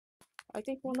I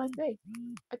think one last day.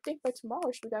 I think by tomorrow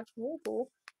I should be back to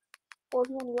mobile. Or if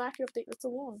you want to laugh your update that's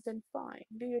alone, then fine.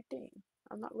 Do your thing.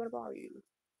 I'm not gonna bother you.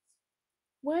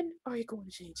 When are you going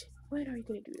to change it? When are you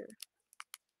gonna do that?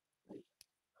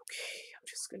 Okay, I'm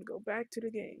just gonna go back to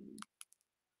the game.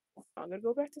 I'm gonna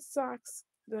go back to Socks,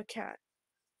 the cat,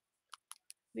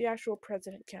 the actual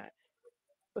president cat.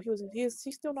 But he's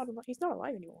still not alive. He's not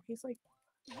alive anymore. He's like,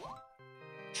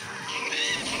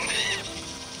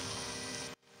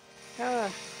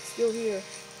 still here.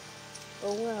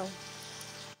 Oh well.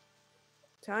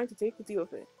 Time to take the deal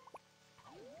with it.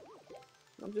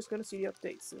 I'm just gonna see the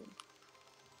update soon.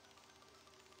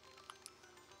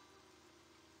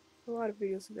 A lot of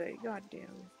videos today. God damn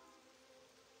it.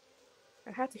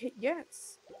 I had to hit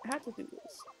yes. I had to do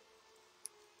this.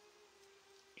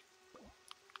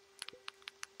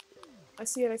 I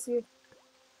see it. I see it.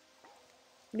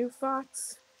 New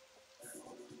Fox.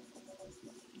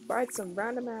 Buy some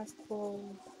random ass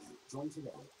clothes. Join today,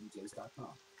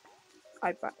 DJs.com.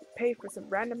 Paid for some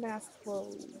random ass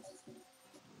clothes.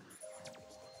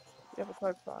 You have a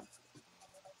card Fox.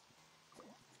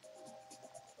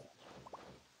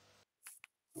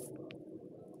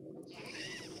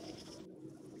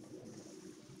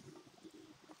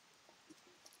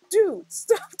 Dude,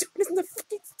 stop doing this in the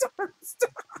fucking start.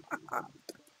 Stop.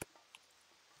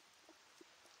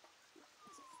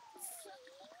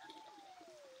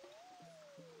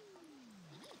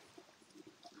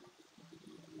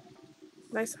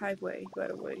 Nice highway, by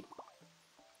the way.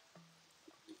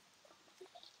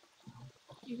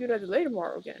 You do that delay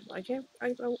tomorrow again. I can't.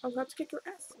 I'll have to kick your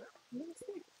ass. No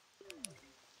mistake.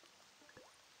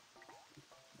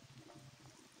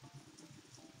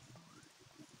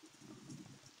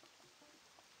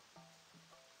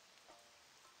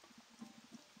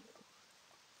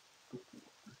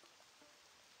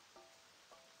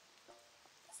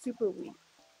 Super weak.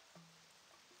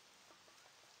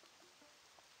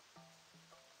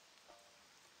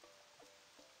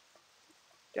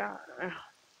 God.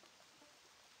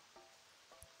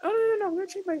 Oh no. I'm gonna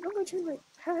change my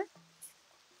hat.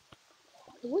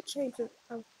 I would change it.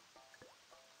 I'm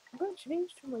gonna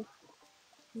change to my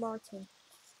Martin.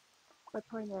 My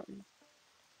Pine Martin.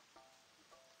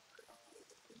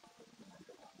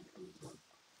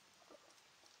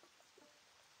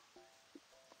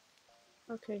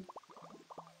 Okay.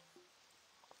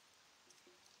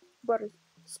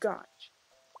 Butterscotch.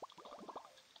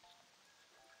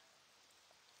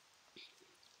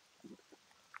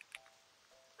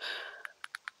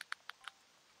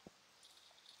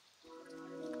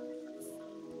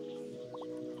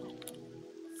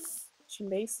 She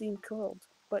may seem curled,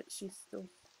 but she's still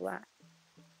black.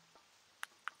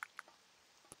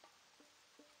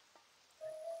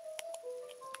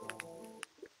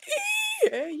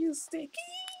 Yeah, you sticky.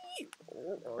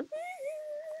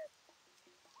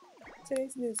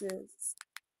 Today's news is.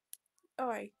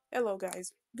 Alright, hello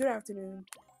guys. Good afternoon,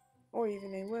 or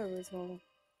evening, wherever it's home.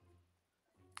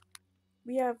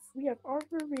 We have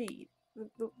Arthur Reed,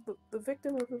 the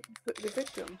victim of the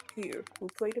victim here, who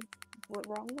played a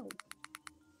wrong role,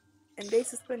 and they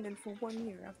suspended him for 1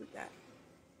 year after that.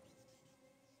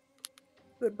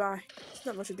 Goodbye. There's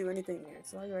not much to do anything here,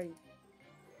 so I'm ready.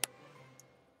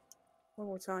 One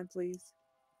more time, please.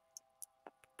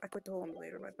 I quit the whole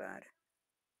emulator, my bad.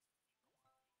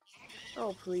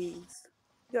 Oh, please.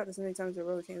 You got this many times in a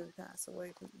row, changing the past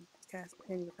away from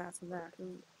changing the past from that.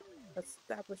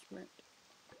 Establishment.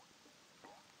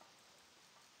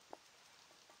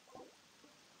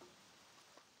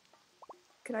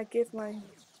 Can I give my...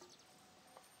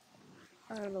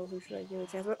 I don't know who should I give a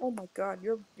chance, but oh my god,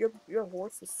 your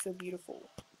horse is so beautiful.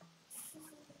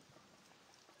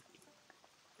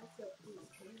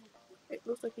 It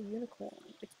looks like a unicorn.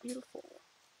 It's beautiful.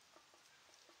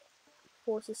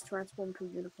 Horses transform to a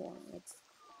unicorn. It's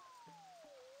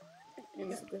a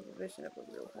different vision of a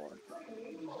real horse.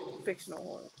 Fictional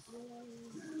horse.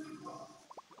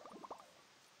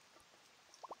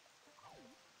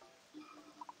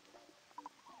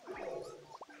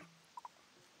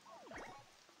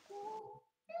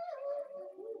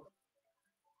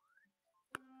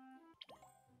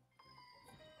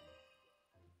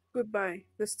 Goodbye,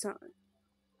 this time.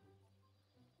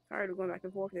 Tired of going back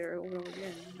and forth there over and over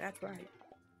again. That's right.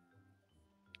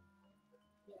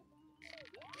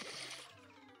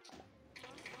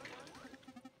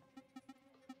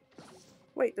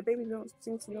 Wait, the baby don't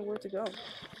seem to know where to go.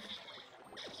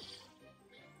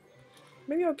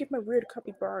 Maybe I'll give my weird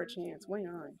capybara a chance. Why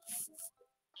not?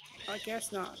 I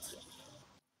guess not.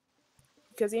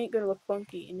 Because he ain't gonna look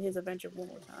funky in his adventure one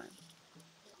more time.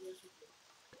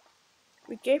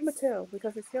 We gave him a tail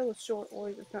because his tail was short or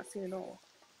he was not seen at all.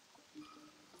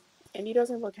 And he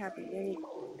doesn't look happy.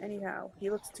 Anyhow, he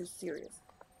looks too serious.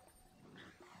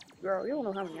 Girl, you don't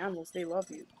know how many animals they love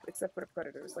you, except for the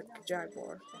predators like the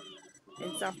jaguar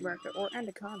in South America or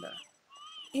anaconda.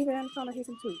 Even anaconda hates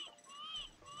him too.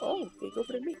 Oh, they go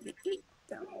for the meat. They eat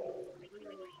them.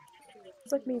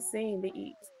 It's like me saying they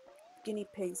eat guinea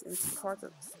pigs in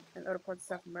other parts of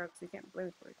South America, so you can't blame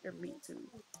them for it. They're meat too.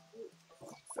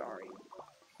 Sorry,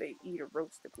 they eat a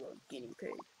roasted guinea pig.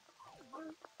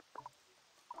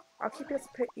 I'll keep it as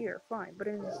a pet ear, fine, but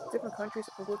in different countries,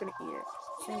 we're gonna eat it.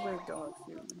 Same way dogs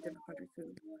do in different countries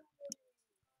too.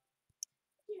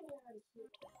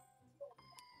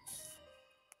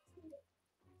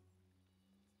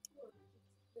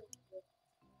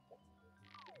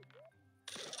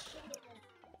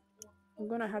 I'm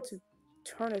gonna have to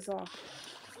turn this off.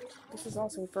 This is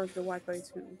also referring to the Wi-Fi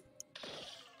too.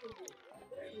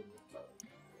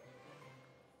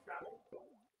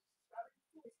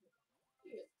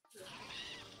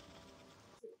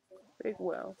 Big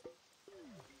well.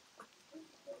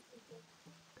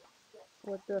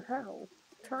 What the hell?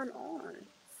 Turn on.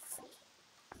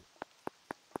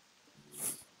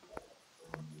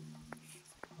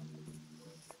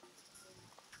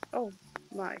 Oh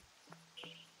my.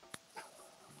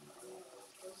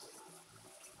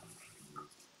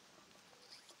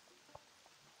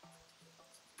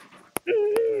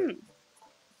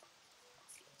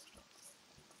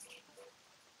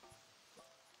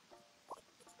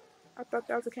 I thought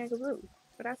that was a kangaroo,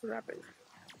 but that's a rabbit.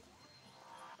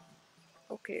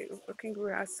 Okay, a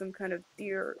kangaroo has some kind of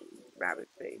deer rabbit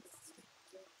face,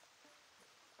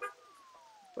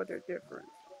 but they're different.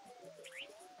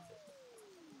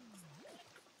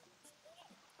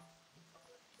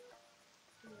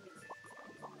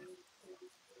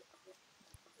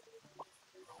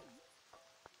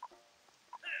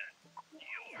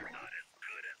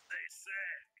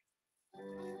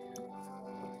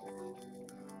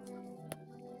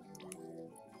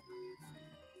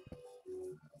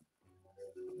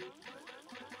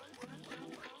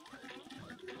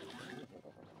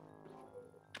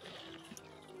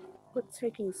 What's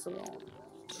taking so long?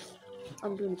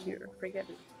 I'm doing it here. Forget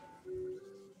it.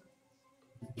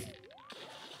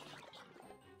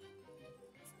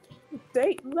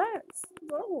 Date less.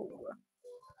 No.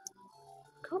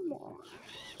 Come on.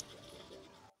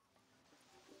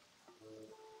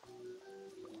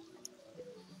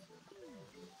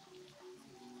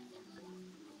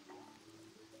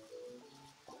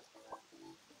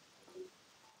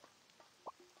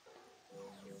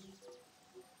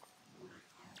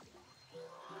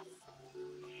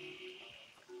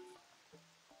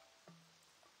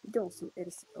 You don't seem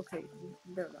innocent. Okay,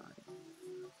 never mind.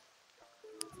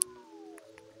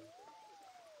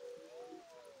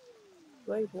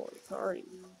 Playboy, sorry.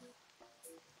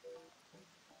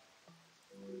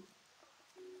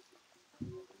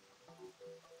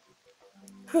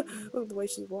 Look at the way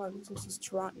she walks. She's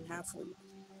trotting halfway.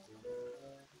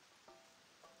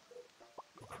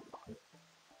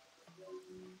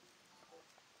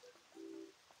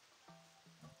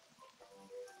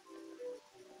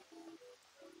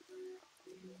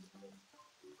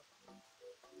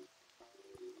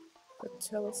 But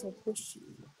tell us so pushy.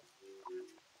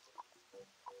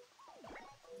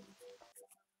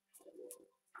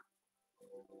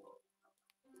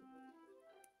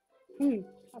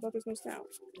 How about this one sound?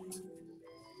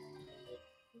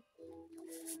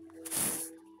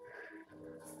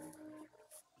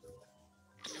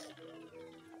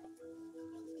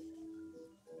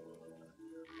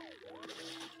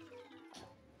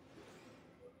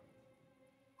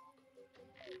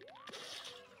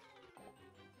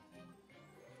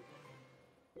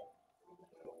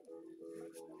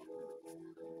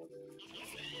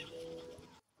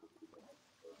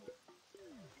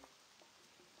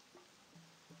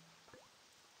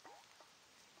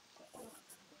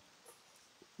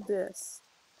 This.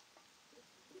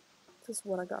 This is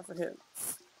what I got for him.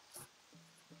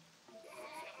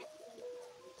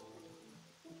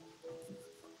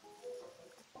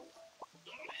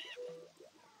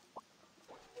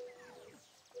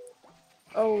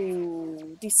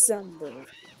 Oh, December.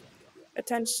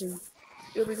 Attention.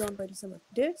 It'll be gone by December.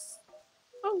 This?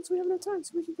 Oh, so we have no time,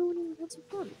 so we can go in and have some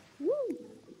fun. Woo!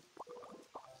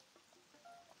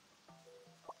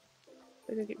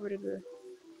 They're gonna get rid of the.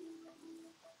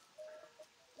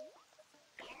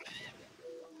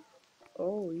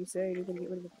 Oh, you say they're gonna get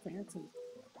rid of the phantom.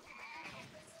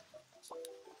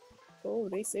 Oh,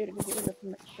 they say they're gonna get rid of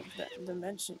the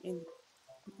dimension in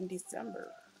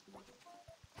December.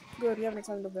 Good, we have no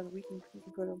time in November. We can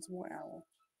put on some more owl.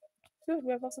 Good,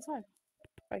 we have lots of time.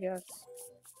 I guess.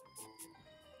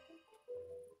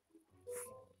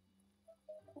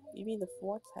 You mean the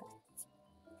fourth half?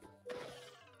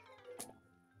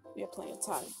 We have plenty of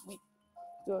time. We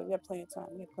have plenty of time.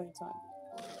 We have plenty of time.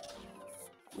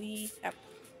 We have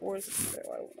force. So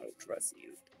I don't trust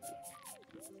you.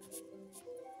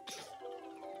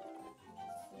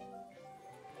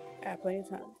 I have plenty of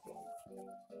time.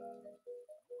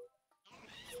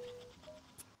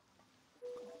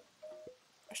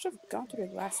 I should have gone through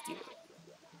it last year.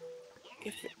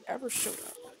 If it ever showed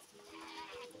up.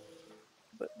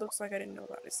 But looks like I didn't know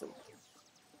about it, so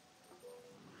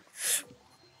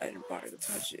I didn't bother to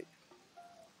touch it.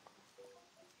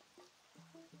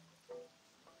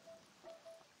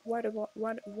 Why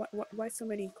so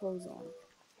many clothes on?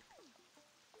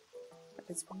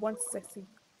 It's one sexy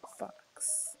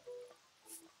fox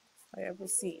I ever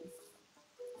seen.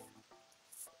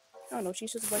 I don't know,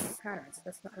 she's just like the patterns.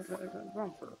 That's not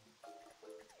wrong for her.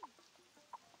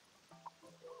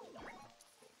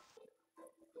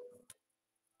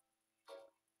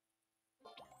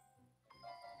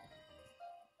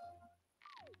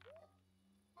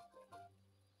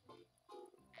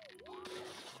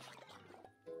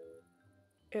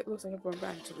 It looks like everyone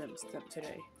ran to them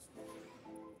today.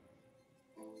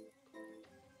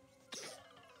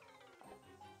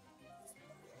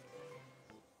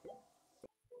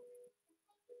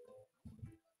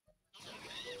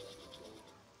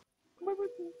 Why would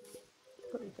you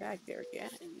put it back there again?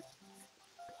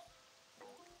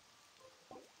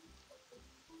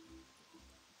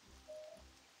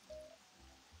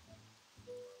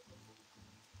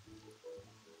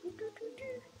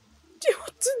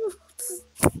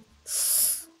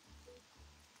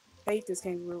 I hate this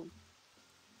kangaroo.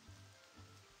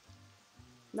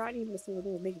 Not even a single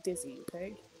thing will make it dizzy,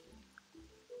 okay?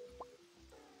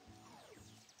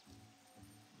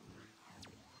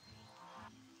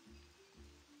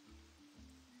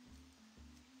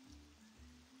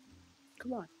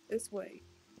 Come on, this way.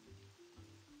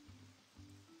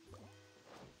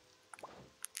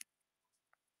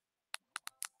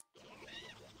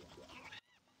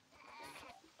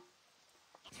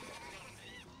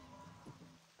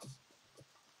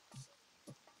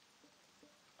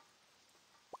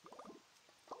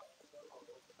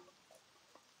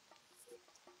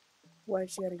 Why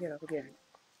did she gotta get up again?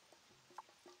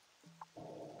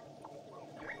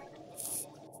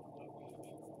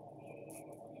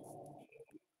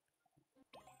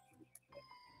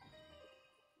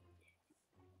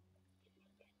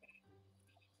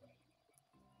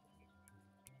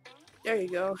 There you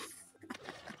go.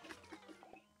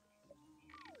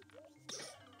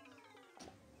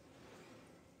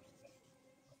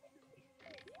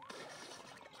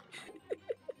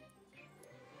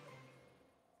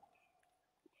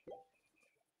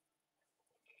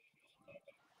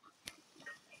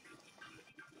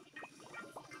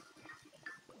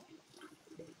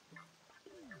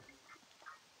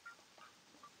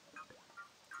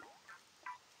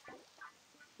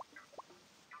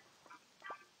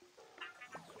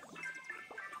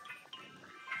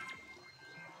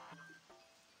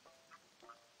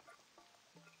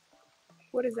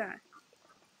 What is that?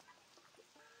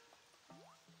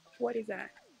 What is that?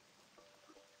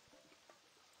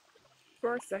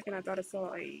 For a second, I thought I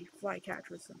saw a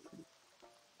flycatcher or something.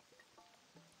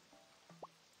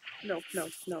 No,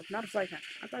 not a flycatcher.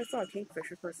 I thought I saw a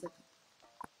kingfisher for a second.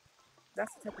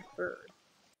 That's the type of bird.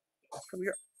 From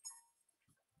your.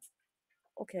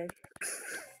 Okay.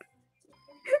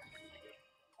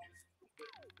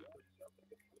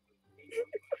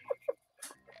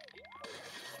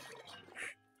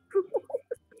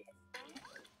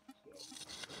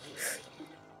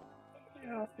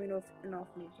 Enough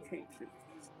notifications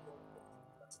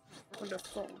on the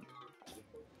phone.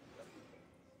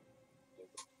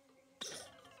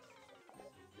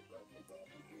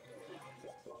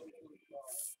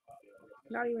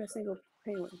 Not even a single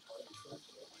penguin.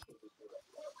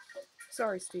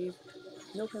 Sorry, Steve.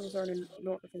 No penguins are in the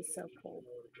North and South Pole.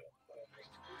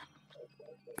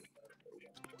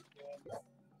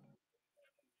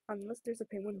 Unless there's a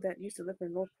penguin that used to live in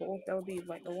the North Pole, that would be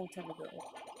like a long time ago.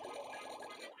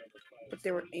 But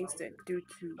they were extinct due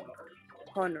to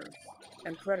hunters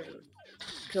and predators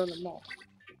killing them off.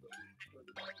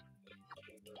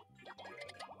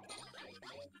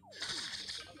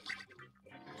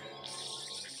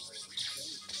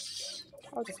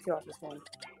 I'll just kill off this one.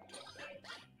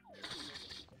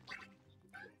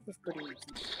 It's pretty easy.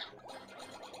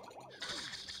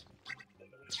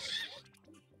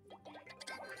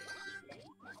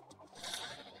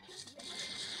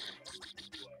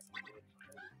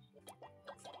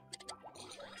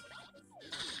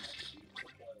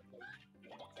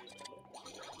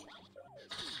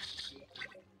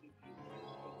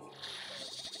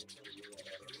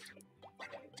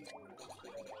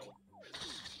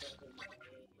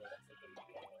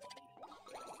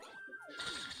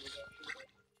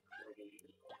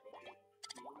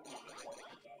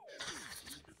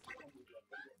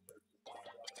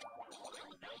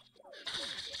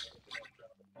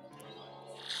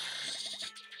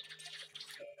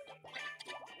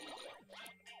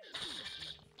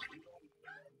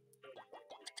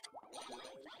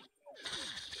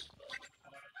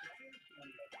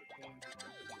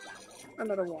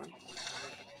 Another one.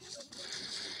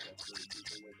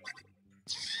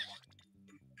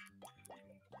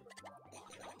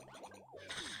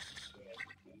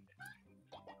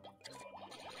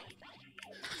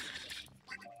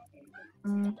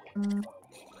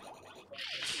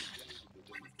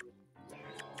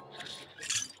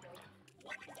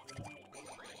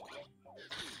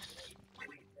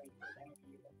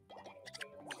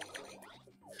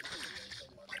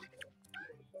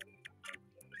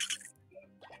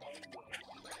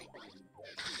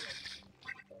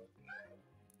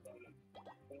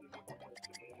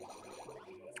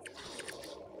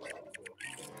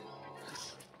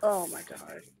 Oh my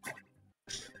god.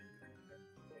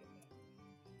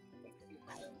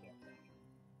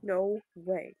 No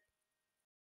way.